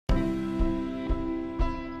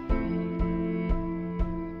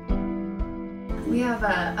We have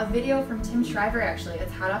a video from Tim Shriver, actually.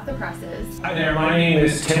 It's hot off the presses. Hi there, my name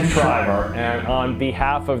is Tim Shriver, and on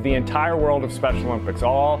behalf of the entire world of Special Olympics,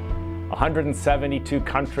 all 172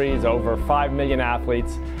 countries, over 5 million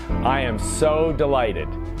athletes, I am so delighted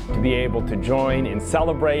to be able to join in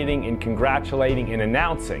celebrating, in congratulating, and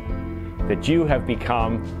announcing that you have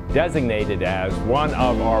become designated as one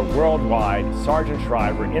of our worldwide Sargent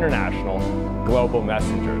Shriver International Global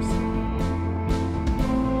Messengers.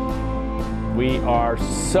 We are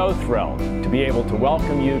so thrilled to be able to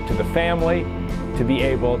welcome you to the family, to be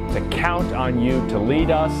able to count on you to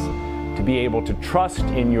lead us, to be able to trust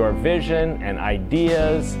in your vision and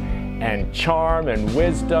ideas and charm and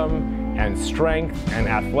wisdom and strength and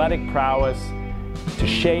athletic prowess to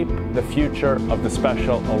shape the future of the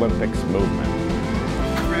Special Olympics movement.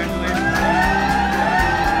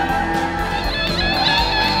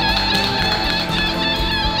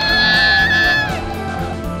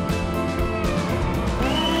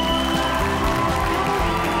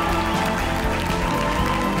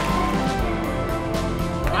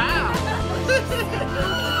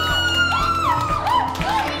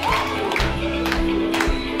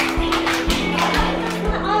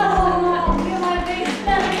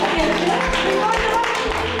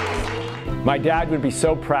 My dad would be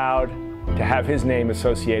so proud to have his name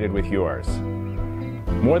associated with yours.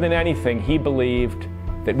 More than anything, he believed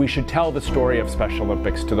that we should tell the story of Special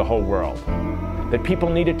Olympics to the whole world, that people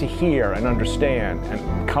needed to hear and understand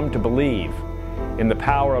and come to believe in the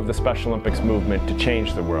power of the Special Olympics movement to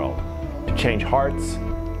change the world, to change hearts,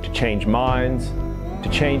 to change minds, to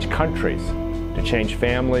change countries, to change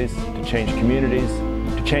families, to change communities,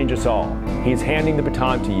 to change us all. He's handing the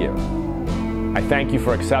baton to you. I thank you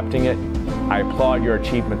for accepting it. I applaud your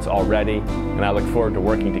achievements already, and I look forward to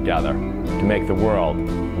working together to make the world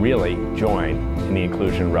really join in the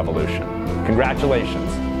inclusion revolution.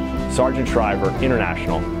 Congratulations, Sargent Shriver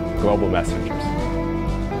International Global Messengers.